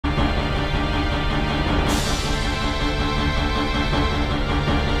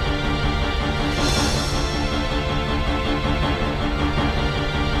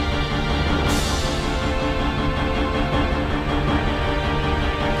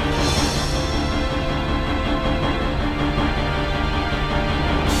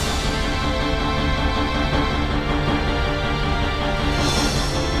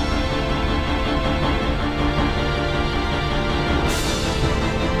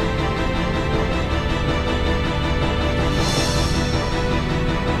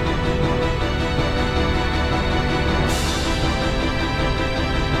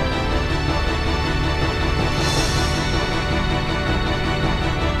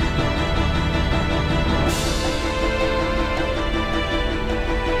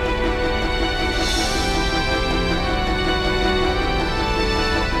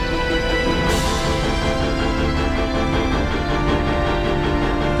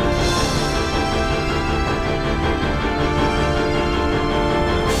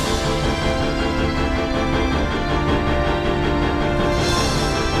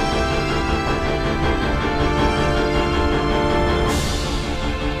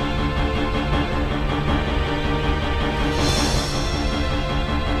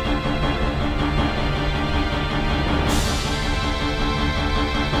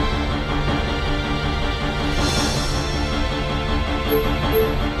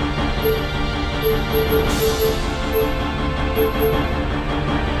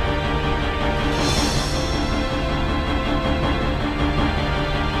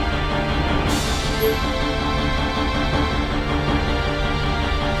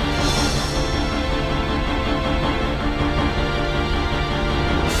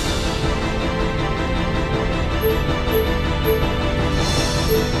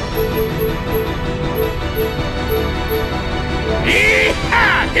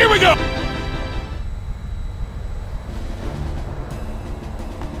Here we go!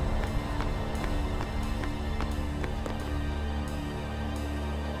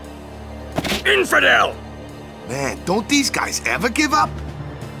 Infidel! Man, don't these guys ever give up?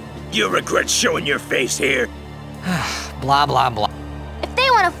 You regret showing your face here? Blah, blah, blah. If they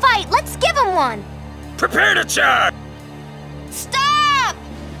want to fight, let's give them one! Prepare to charge! Stop!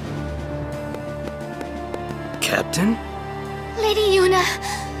 Captain? Lady Yuna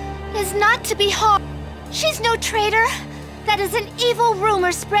is not to be harmed. She's no traitor. That is an evil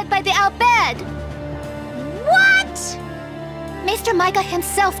rumor spread by the Al-Bhed. What? Maester Mika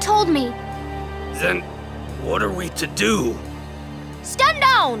himself told me. Then, what are we to do? Stand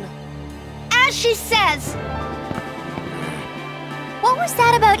down! As she says. What was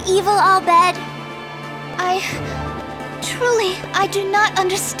that about evil Al-Bhed? I do not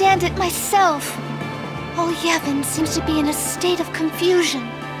understand it myself. All Yevon seems to be in a state of confusion.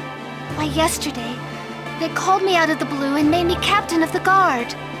 Why, yesterday, they called me out of the blue and made me captain of the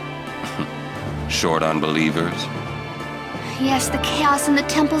guard. Short on believers? Yes, the chaos in the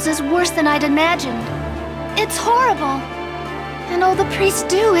temples is worse than I'd imagined. It's horrible. And all the priests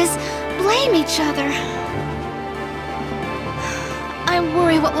do is blame each other. I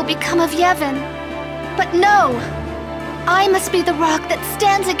worry what will become of Yevon. But no! I must be the rock that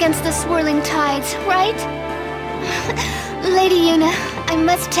stands against the swirling tides, right? Lady Yuna, I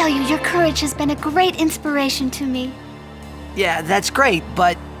must tell you, your courage has been a great inspiration to me. Yeah, that's great,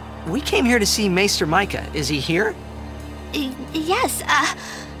 but we came here to see Maester Mika. Is he here? Yes,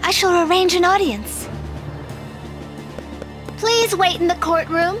 I shall arrange an audience. Please wait in the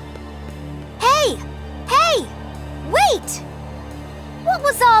courtroom. Hey! Hey! Wait! What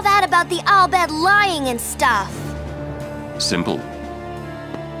was all that about the Al-Bhed lying and stuff? Simple.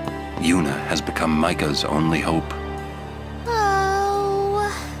 Yuna has become Mika's only hope.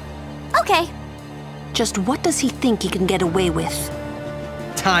 Oh... Okay. Just what does he think he can get away with?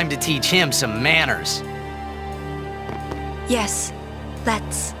 Time to teach him some manners. Yes,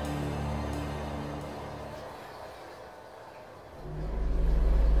 let's.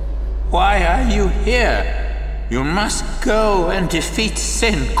 Why are you here? You must go and defeat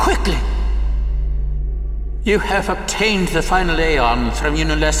sin quickly. You have obtained the final Aeon from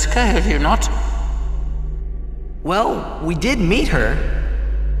Yunalesca, have you not? Well, we did meet her.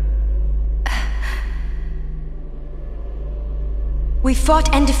 We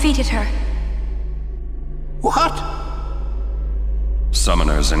fought and defeated her. What?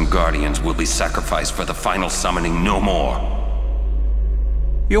 Summoners and Guardians will be sacrificed for the final summoning no more.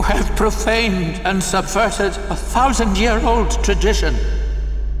 You have profaned and subverted a 1,000-year-old tradition.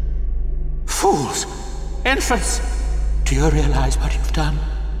 Fools! Infants! Do you realize what you've done?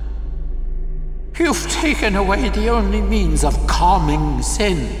 You've taken away the only means of calming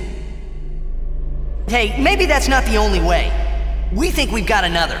sin. Hey, maybe that's not the only way. We think we've got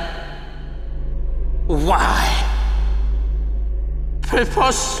another. Why?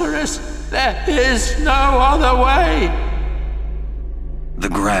 Preposterous! There is no other way! The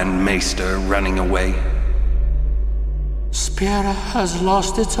Grand Maester running away? Spira has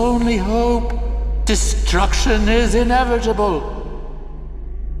lost its only hope. Destruction is inevitable.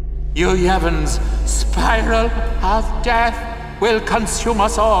 You Yevon's spiral of death will consume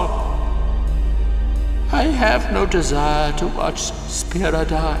us all. I have no desire to watch Spira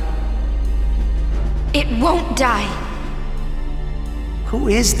die. It won't die. Who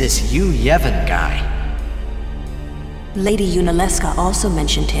is this Yu Yevon guy? Lady Yunalesca also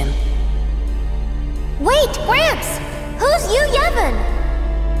mentioned him. Wait, Gramps! Who's Yu Yevon?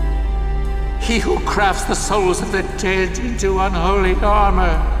 He who crafts the souls of the dead into unholy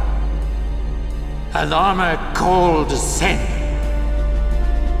armor. An armor called Zen.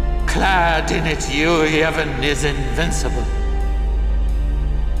 Clad in it, Yu Yevon is invincible.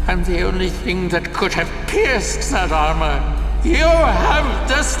 And the only thing that could have pierced that armor, you have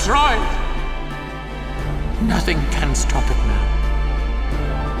destroyed. Nothing can stop it now.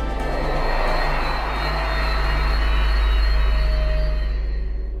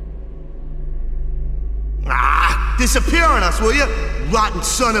 Disappear on us, will you? Rotten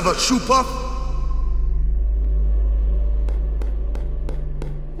son of a shoe puff.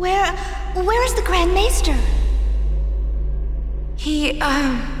 Where is the Grand Maester? He's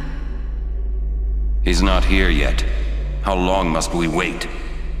not here yet. How long must we wait?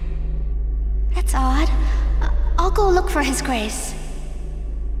 That's odd. I'll go look for His Grace.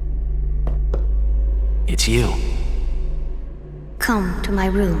 It's you. Come to my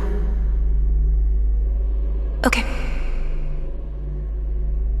room. Okay.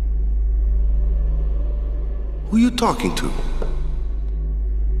 Who you talking to?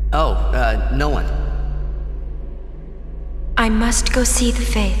 Oh, no one. I must go see the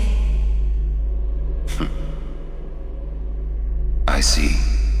Faith. I see.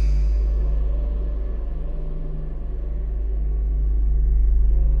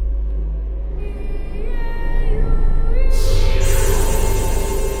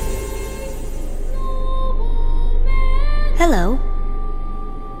 Hello.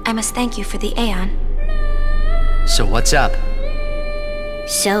 I must thank you for the Aeon. So what's up?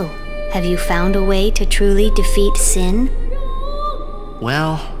 So, have you found a way to truly defeat sin?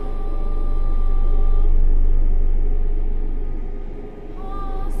 Well...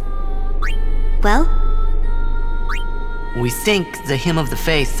 Well? we think the Hymn of the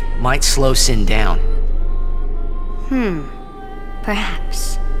Faith might slow sin down.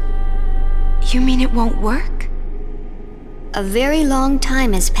 Perhaps. You mean it won't work? A very long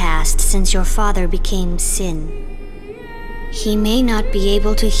time has passed since your father became sin. He may not be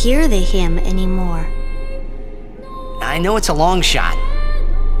able to hear the hymn anymore. I know it's a long shot,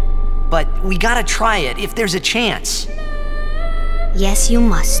 but we gotta try it if there's a chance. Yes, you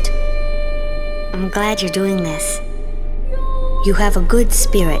must. I'm glad you're doing this. You have a good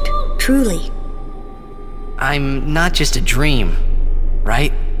spirit, truly. I'm not just a dream,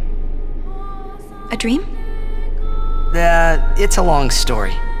 right? A dream? It's a long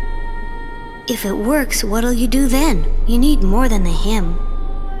story. If it works, what'll you do then? You need more than the hymn.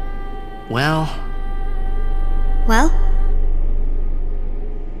 Well... Well?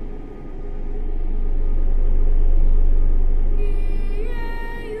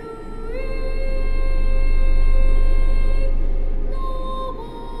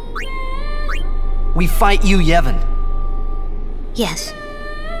 we fight Yu Yevon. Yes.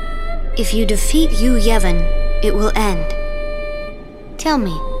 If you defeat Yu Yevon, it will end. Tell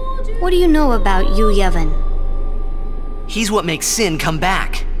me, what do you know about Yu Yevon? He's what makes sin come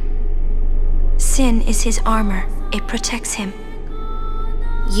back. Sin is his armor. It protects him.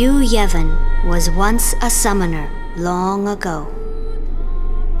 Yu Yevon was once a summoner, long ago.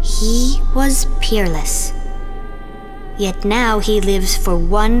 He was peerless. Yet now he lives for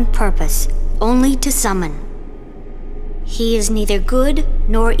one purpose, only to summon. He is neither good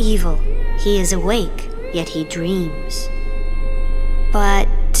nor evil. He is awake, yet he dreams. But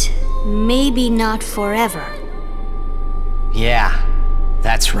maybe not forever. Yeah,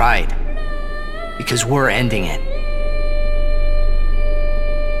 that's right. Because we're ending it.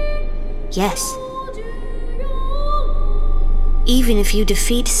 Yes. Even if you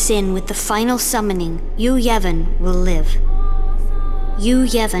defeat sin with the final summoning, Yu Yevon will live. Yu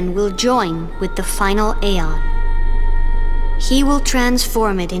Yevon will join with the final Aeon. He will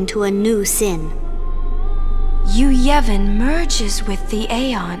transform it into a new sin. Yu Yevon merges with the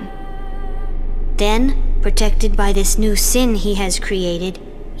Aeon. Then, protected by this new sin he has created,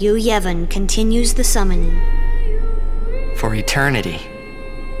 Yu Yevon continues the summoning. For eternity.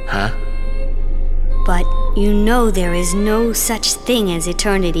 Huh? But you know there is no such thing as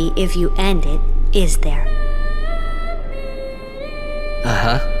eternity if you end it, is there?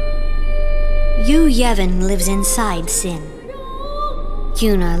 Uh-huh. Yu Yevon lives inside sin.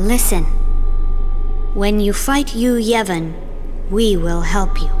 Yuna, listen. When you fight Yu Yevon, we will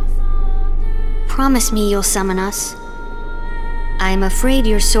help you. Promise me you'll summon us. I'm afraid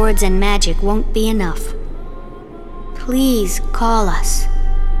your swords and magic won't be enough. Please call us.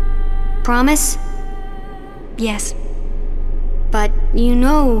 Promise? Yes. But you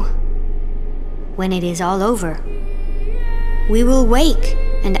know, when it is all over, we will wake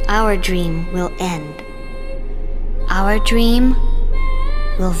and our dream will end. Our dream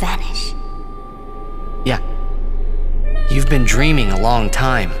will vanish. Yeah. You've been dreaming a long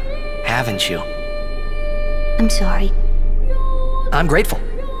time, haven't you? I'm sorry. I'm grateful.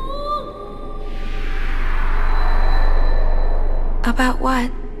 About what?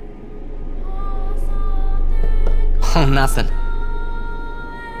 Oh, nothing.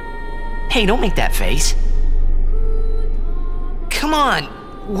 Hey, don't make that face. Come on,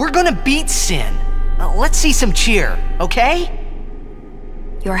 we're gonna beat sin. Let's see some cheer, okay?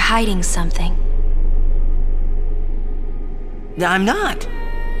 You're hiding something. I'm not.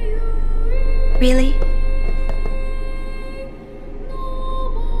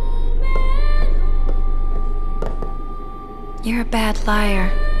 You're a bad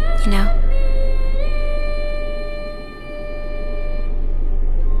liar, you know?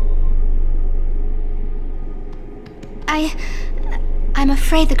 I'm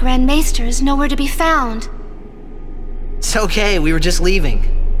afraid the Grand Maester is nowhere to be found. It's okay, we were just leaving.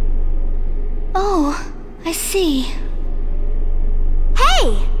 Oh, I see.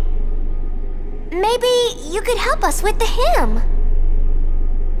 Hey! Maybe you could help us with the hymn.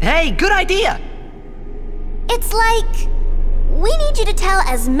 Hey, good idea! It's like, we need you to tell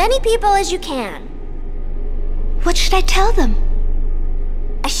as many people as you can. What should I tell them?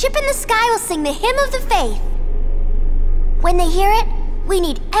 A ship in the sky will sing the hymn of the faith. When they hear it, we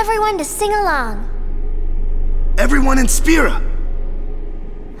need everyone to sing along. Everyone in Spira.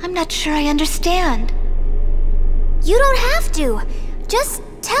 I'm not sure I understand. You don't have to. Just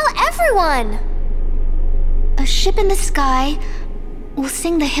tell everyone. A ship in the sky will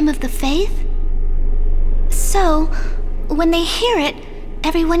sing the hymn of the faith? So, when they hear it,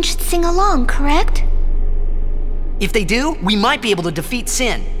 everyone should sing along, correct? If they do, we might be able to defeat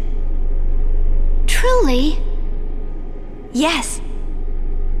Sin. Truly? Yes.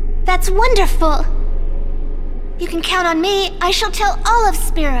 That's wonderful! You can count on me. I shall tell all of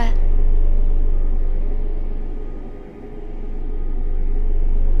Spira.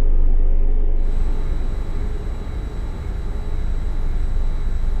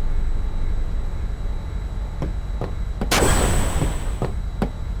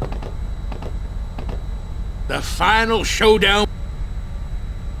 The final showdown.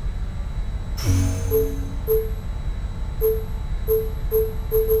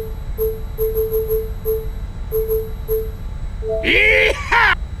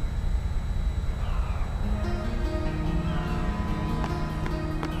 Yeehaw!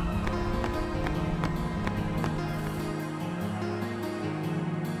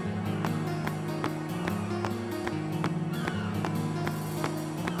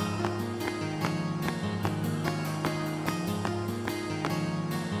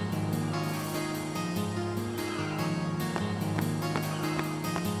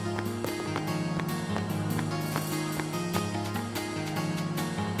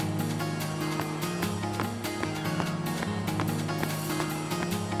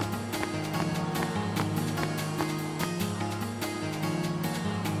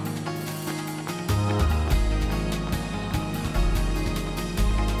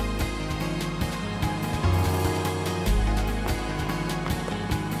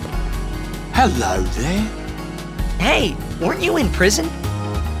 Hello there. Hey, weren't you in prison?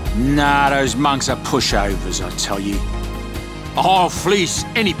 Nah, those monks are pushovers, I tell you. I'll fleece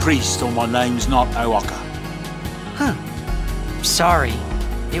any priest or my name's not Oaka. Huh. Sorry.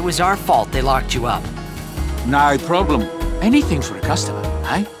 It was our fault they locked you up. No problem. Anything for a customer,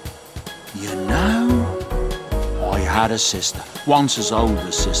 eh? You know, I had a sister, Wantz's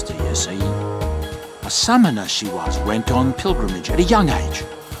older sister, you see. A summoner she was, went on pilgrimage at a young age.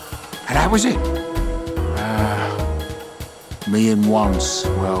 And that was it. Me and Wantz,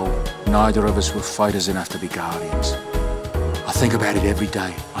 well, neither of us were fighters enough to be guardians. I think about it every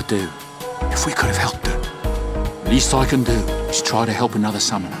day, I do. If we could have helped her. Least I can do is try to help another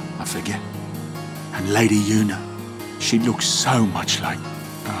summoner, I figure. And Lady Yuna, she looks so much like...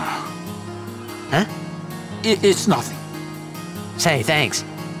 Huh? It's nothing. Say, thanks.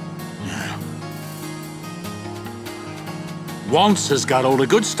 Yeah. Wantz has got all the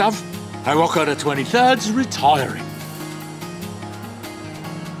good stuff. Oaka the 23rd's retiring.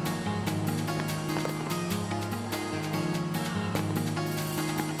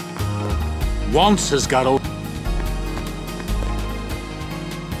 Wantz has got all...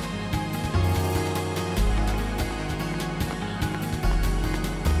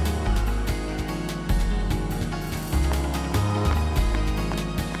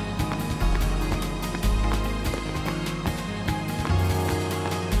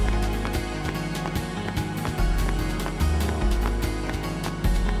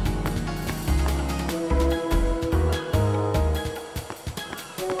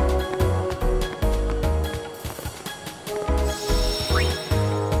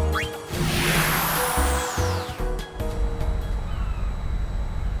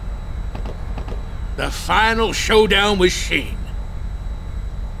 The final showdown with Sheen.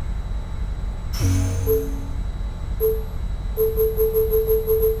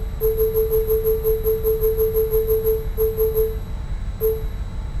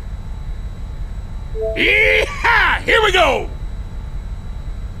 Yeehaw! Here we go!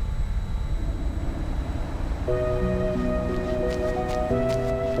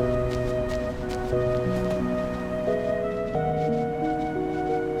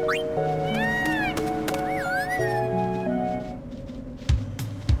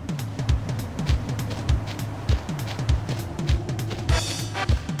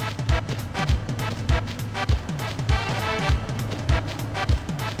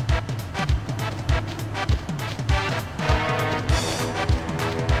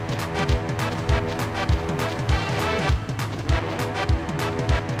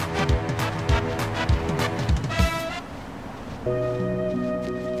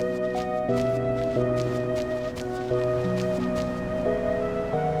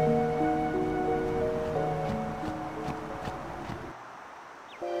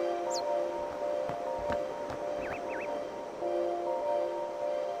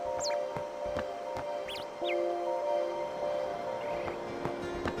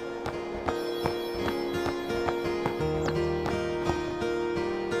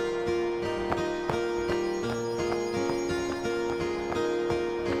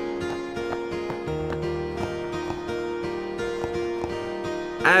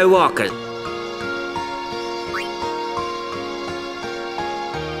 I walk it.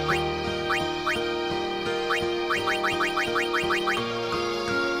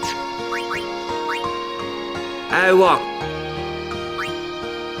 I walk.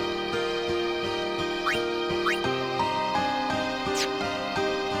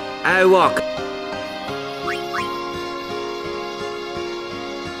 I walk.